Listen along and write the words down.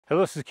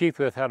Hello, this is Keith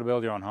with How to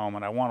Build Your Own Home,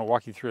 and I want to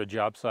walk you through a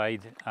job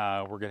site.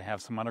 We're going to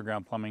have some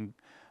underground plumbing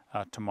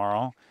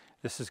tomorrow.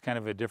 This is kind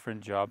of a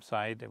different job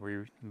site.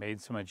 We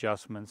made some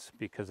adjustments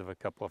because of a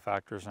couple of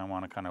factors, and I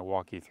want to kind of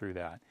walk you through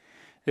that.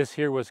 This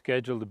here was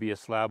scheduled to be a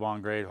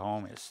slab-on-grade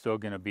home. It's still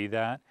going to be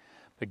that,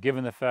 but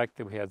given the fact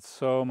that we had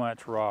so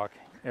much rock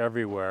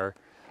everywhere,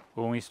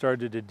 when we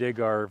started to dig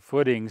our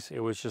footings,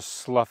 it was just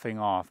sloughing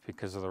off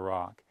because of the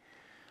rock.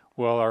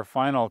 Well, our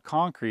final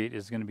concrete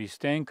is going to be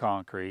stained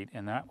concrete,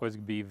 and that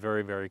would be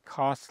very, very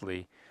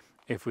costly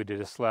if we did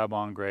a slab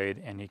on grade.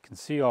 And you can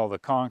see all the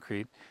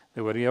concrete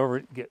that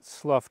would get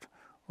sloughed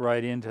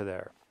right into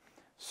there.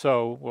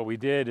 So what we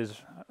did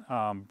is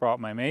brought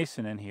my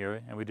mason in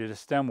here, and we did a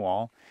stem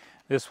wall.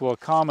 This will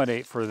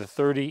accommodate for the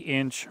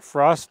 30-inch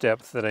frost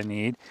depth that I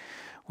need,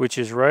 which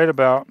is right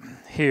about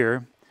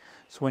here.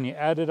 So when you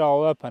add it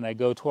all up, and I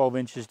go 12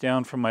 inches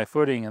down from my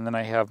footing, and then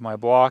I have my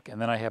block,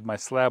 and then I have my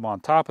slab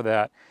on top of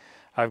that,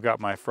 I've got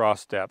my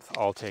frost depth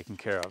all taken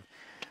care of.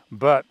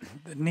 But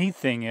the neat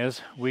thing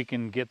is we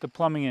can get the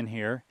plumbing in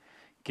here,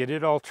 get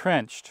it all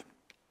trenched,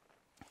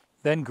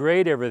 then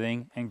grade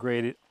everything and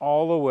grade it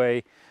all the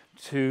way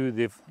to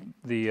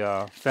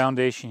the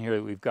foundation here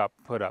that we've got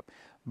put up.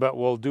 But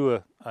we'll do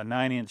a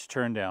 9-inch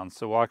turn down,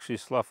 so we'll actually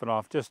slough it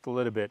off just a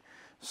little bit,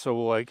 so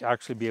we'll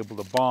actually be able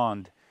to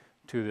bond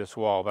to this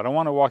wall. But I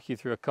want to walk you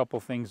through a couple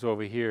things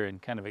over here and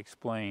kind of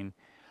explain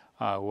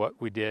what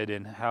we did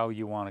and how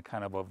you want to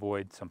kind of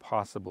avoid some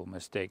possible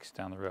mistakes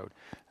down the road.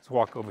 Let's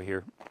walk over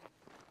here.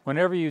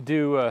 Whenever you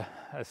do a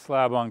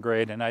slab on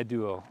grade, and I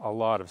do a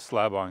lot of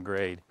slab on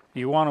grade,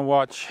 you want to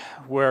watch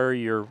where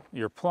your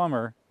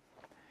plumber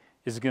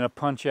is going to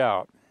punch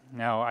out.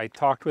 Now, I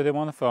talked with him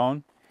on the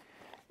phone,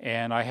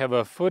 and I have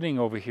a footing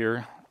over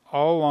here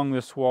all along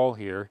this wall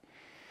here,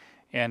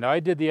 and I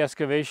did the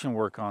excavation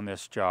work on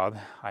this job.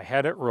 I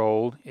had it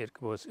rolled.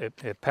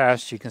 It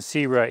passed. You can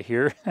see right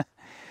here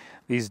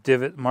these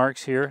divot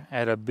marks here. I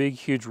had a big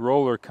huge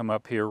roller come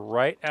up here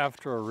right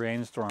after a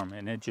rainstorm,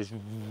 and it just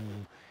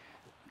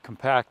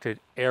compacted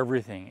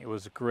everything. It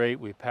was great.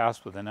 We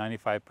passed with a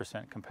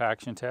 95%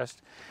 compaction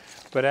test.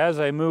 But as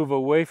I move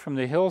away from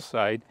the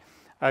hillside,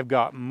 I've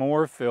got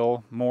more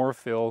fill, more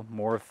fill,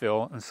 more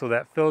fill, and so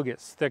that fill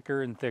gets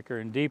thicker and thicker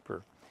and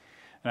deeper.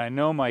 And I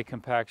know my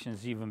compaction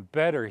is even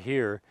better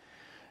here.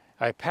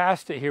 I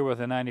passed it here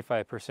with a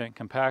 95%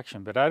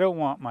 compaction, but I don't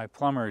want my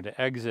plumber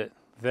to exit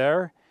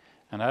there,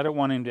 and I don't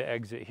want him to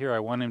exit here. I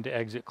want him to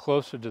exit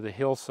closer to the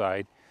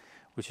hillside,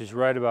 which is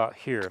right about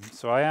here.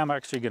 So I am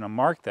actually going to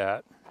mark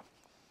that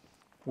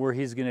where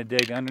he's going to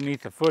dig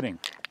underneath the footing.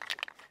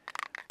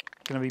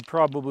 It's going to be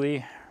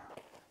probably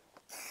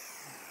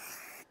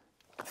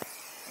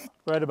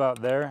right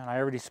about there. And I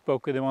already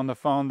spoke with him on the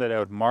phone that I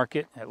would mark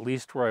it at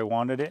least where I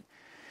wanted it.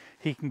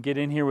 He can get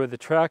in here with the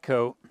track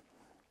hoe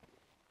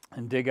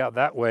and dig out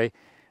that way,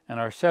 and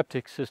our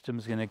septic system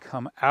is going to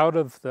come out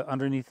of the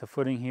underneath the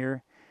footing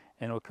here,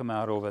 and it'll come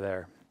out over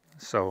there.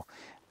 So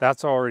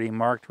that's already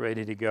marked,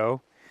 ready to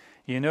go.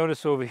 You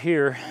notice over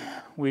here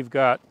we've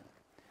got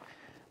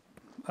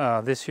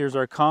this here's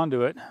our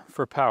conduit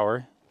for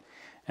power,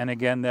 and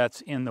again that's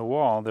in the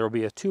wall. There will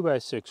be a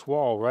 2x6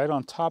 wall right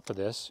on top of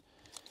this.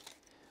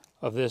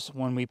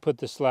 When we put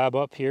the slab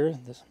up here,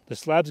 the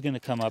slab's going to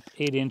come up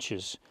 8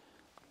 inches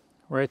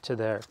right to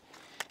there.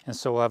 And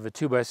so we'll have a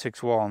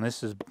 2x6 wall, and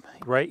this is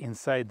right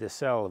inside the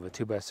cell of a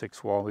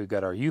 2x6 wall. We've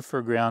got our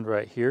U-for ground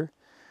right here,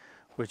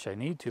 which I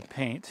need to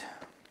paint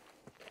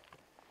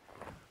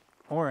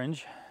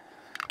orange.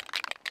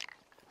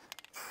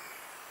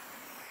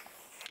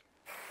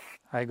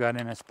 I got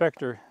an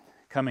inspector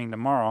coming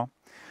tomorrow.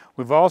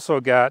 We've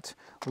also got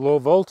low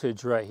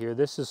voltage right here.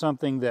 This is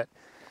something that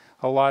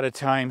a lot of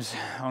times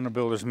owner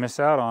builders miss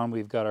out on.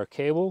 We've got our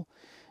cable,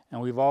 and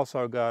we've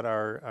also got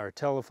our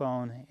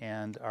telephone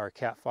and our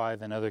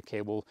Cat5 and other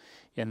cable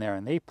in there.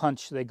 And they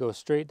go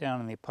straight down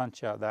and they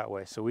punch out that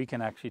way. So we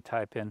can actually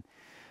type in,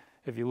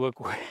 if you look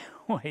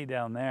way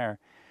down there,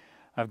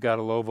 I've got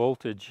a low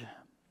voltage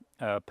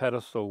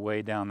pedestal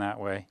way down that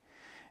way.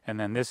 And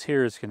then this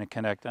here is going to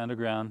connect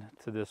underground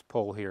to this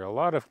pole here. A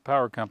lot of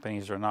power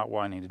companies are not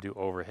wanting to do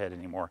overhead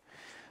anymore.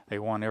 They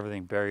want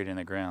everything buried in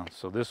the ground.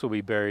 So this will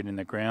be buried in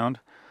the ground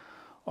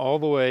all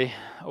the way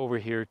over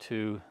here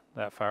to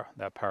that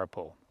power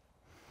pole.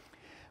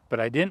 But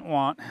I didn't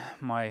want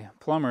my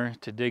plumber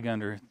to dig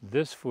under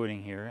this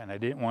footing here, and I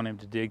didn't want him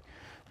to dig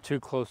too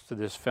close to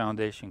this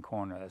foundation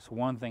corner. That's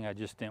one thing I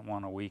just didn't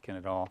want to weaken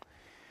at all.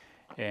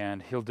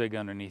 And he'll dig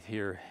underneath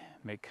here,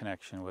 make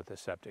connection with the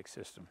septic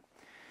system.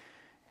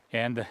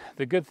 And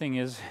the good thing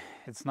is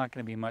it's not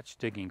going to be much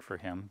digging for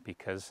him,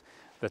 because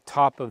the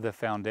top of the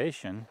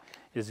foundation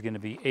is going to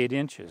be 8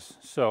 inches.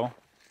 So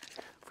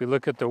if we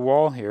look at the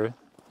wall here,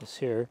 this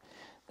here,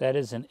 that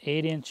is an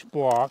 8-inch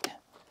block.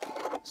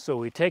 So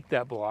we take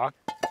that block,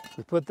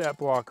 we put that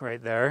block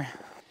right there.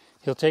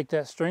 He'll take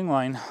that string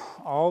line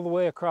all the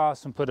way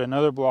across and put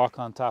another block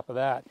on top of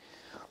that.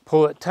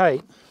 Pull it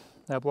tight.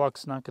 That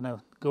block's not going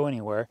to go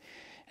anywhere.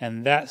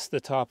 And that's the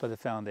top of the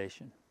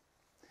foundation.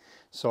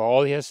 So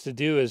all he has to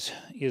do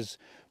is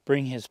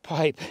bring his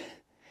pipe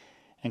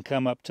and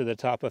come up to the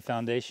top of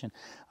foundation.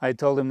 I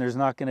told him there's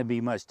not going to be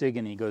much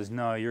digging. He goes,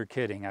 no, you're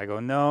kidding. I go,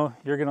 no,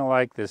 you're going to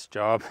like this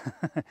job.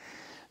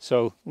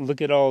 So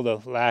look at all the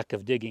lack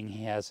of digging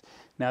he has.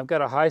 Now I've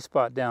got a high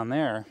spot down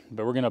there,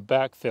 but we're going to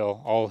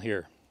backfill all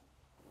here.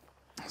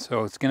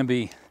 So it's going to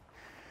be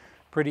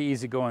pretty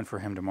easy going for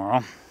him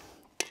tomorrow.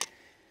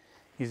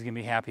 He's going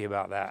to be happy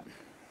about that.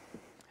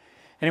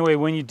 Anyway,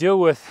 when you deal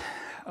with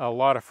a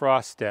lot of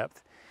frost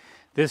depth,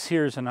 this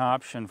here is an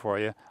option for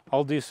you.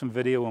 I'll do some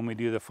video when we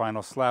do the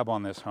final slab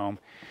on this home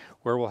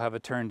where we'll have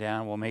it turned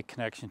down, we'll make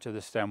connection to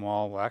the stem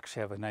wall, we'll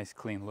actually have a nice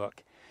clean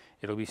look.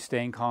 It'll be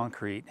stained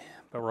concrete,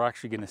 but we're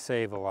actually going to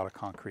save a lot of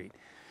concrete.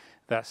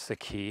 That's the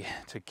key,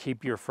 to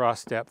keep your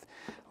frost depth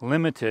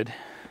limited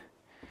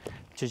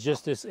to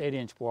just this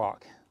 8-inch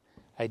block.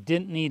 I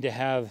didn't need to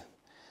have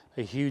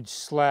a huge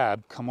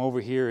slab come over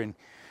here and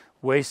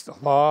waste a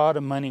lot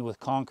of money with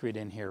concrete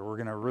in here. We're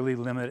going to really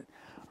limit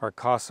our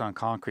costs on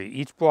concrete.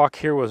 Each block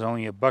here was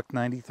only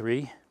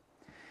 $1.93,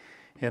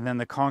 and then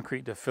the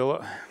concrete to fill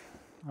it,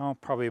 oh,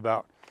 probably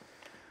about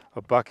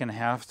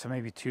 $1.50 to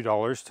maybe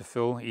 $2 to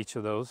fill each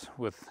of those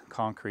with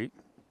concrete.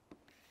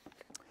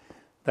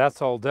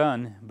 That's all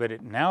done, but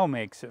it now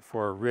makes it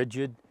for a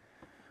rigid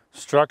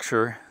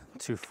structure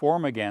to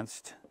form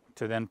against,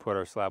 to then put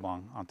our slab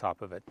on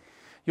top of it.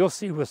 You'll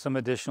see with some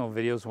additional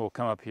videos. We'll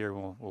come up here,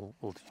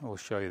 we'll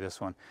show you this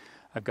one.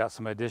 I've got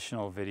some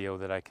additional video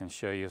that I can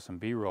show you, some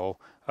B-roll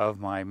of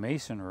my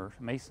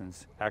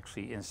masons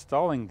actually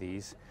installing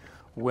these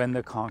when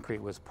the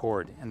concrete was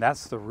poured. And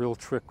that's the real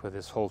trick with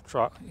this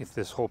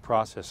whole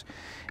process.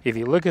 If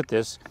you look at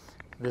this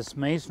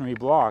masonry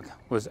block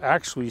was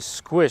actually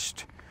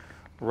squished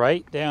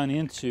right down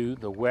into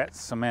the wet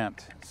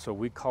cement. So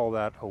we call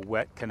that a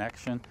wet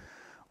connection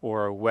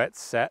or a wet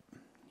set.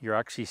 You're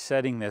actually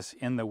setting this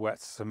in the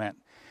wet cement.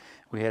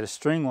 We had a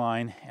string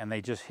line and they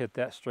just hit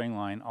that string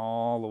line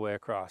all the way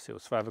across. It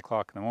was 5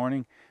 o'clock in the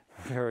morning,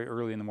 very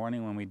early in the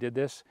morning when we did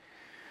this.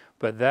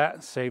 But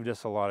that saved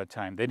us a lot of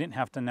time. They didn't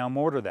have to now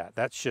mortar that.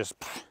 That's just,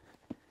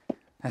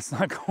 that's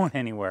not going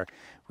anywhere.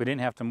 We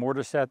didn't have to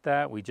mortar set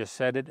that. We just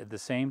set it at the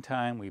same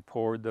time we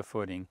poured the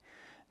footing.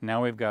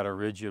 Now we've got a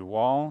rigid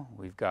wall.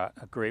 We've got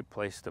a great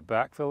place to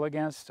backfill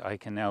against. I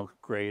can now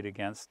grade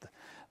against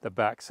the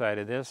back side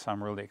of this.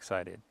 I'm really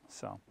excited.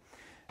 So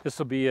this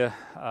will be a,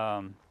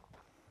 I'm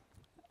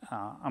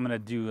going to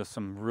do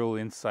some real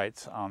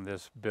insights on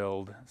this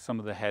build, some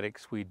of the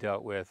headaches we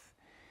dealt with.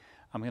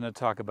 I'm going to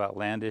talk about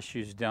land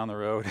issues down the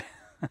road.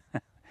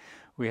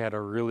 We had a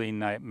really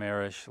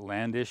nightmarish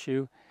land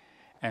issue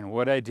and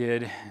what I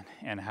did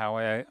and how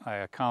I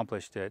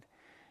accomplished it.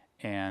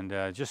 And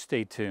just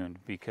stay tuned,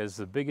 because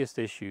the biggest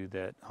issue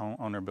that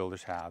owner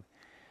builders have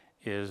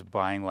is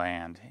buying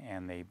land,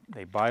 and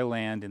they buy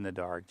land in the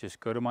dark. Just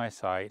go to my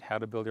site,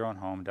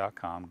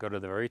 howtobuildyourownhome.com, go to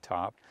the very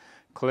top,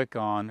 click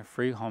on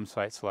free home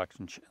site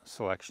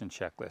selection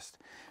checklist.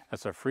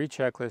 That's a free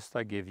checklist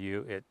I give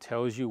you. It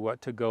tells you what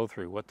to go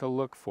through, what to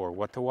look for,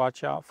 what to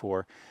watch out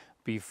for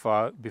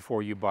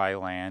before you buy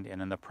land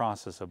and in the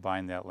process of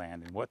buying that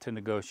land, and what to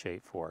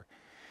negotiate for.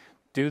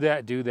 Do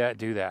that, do that,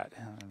 do that.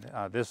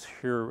 This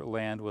here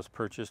land was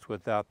purchased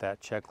without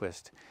that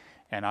checklist,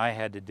 and I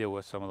had to deal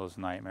with some of those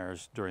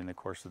nightmares during the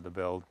course of the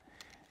build.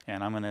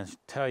 And I'm going to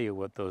tell you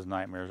what those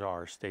nightmares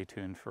are. Stay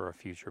tuned for a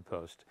future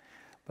post.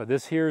 But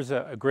this here is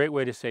a great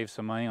way to save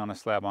some money on a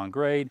slab on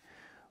grade.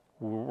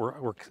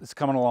 It's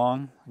coming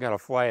along. I got a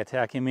fly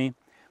attacking me.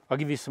 I'll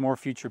give you some more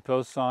future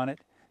posts on it.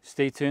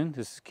 Stay tuned.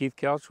 This is Keith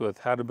Couch with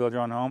How to Build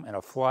Your Own Home and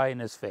a fly in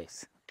his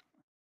face.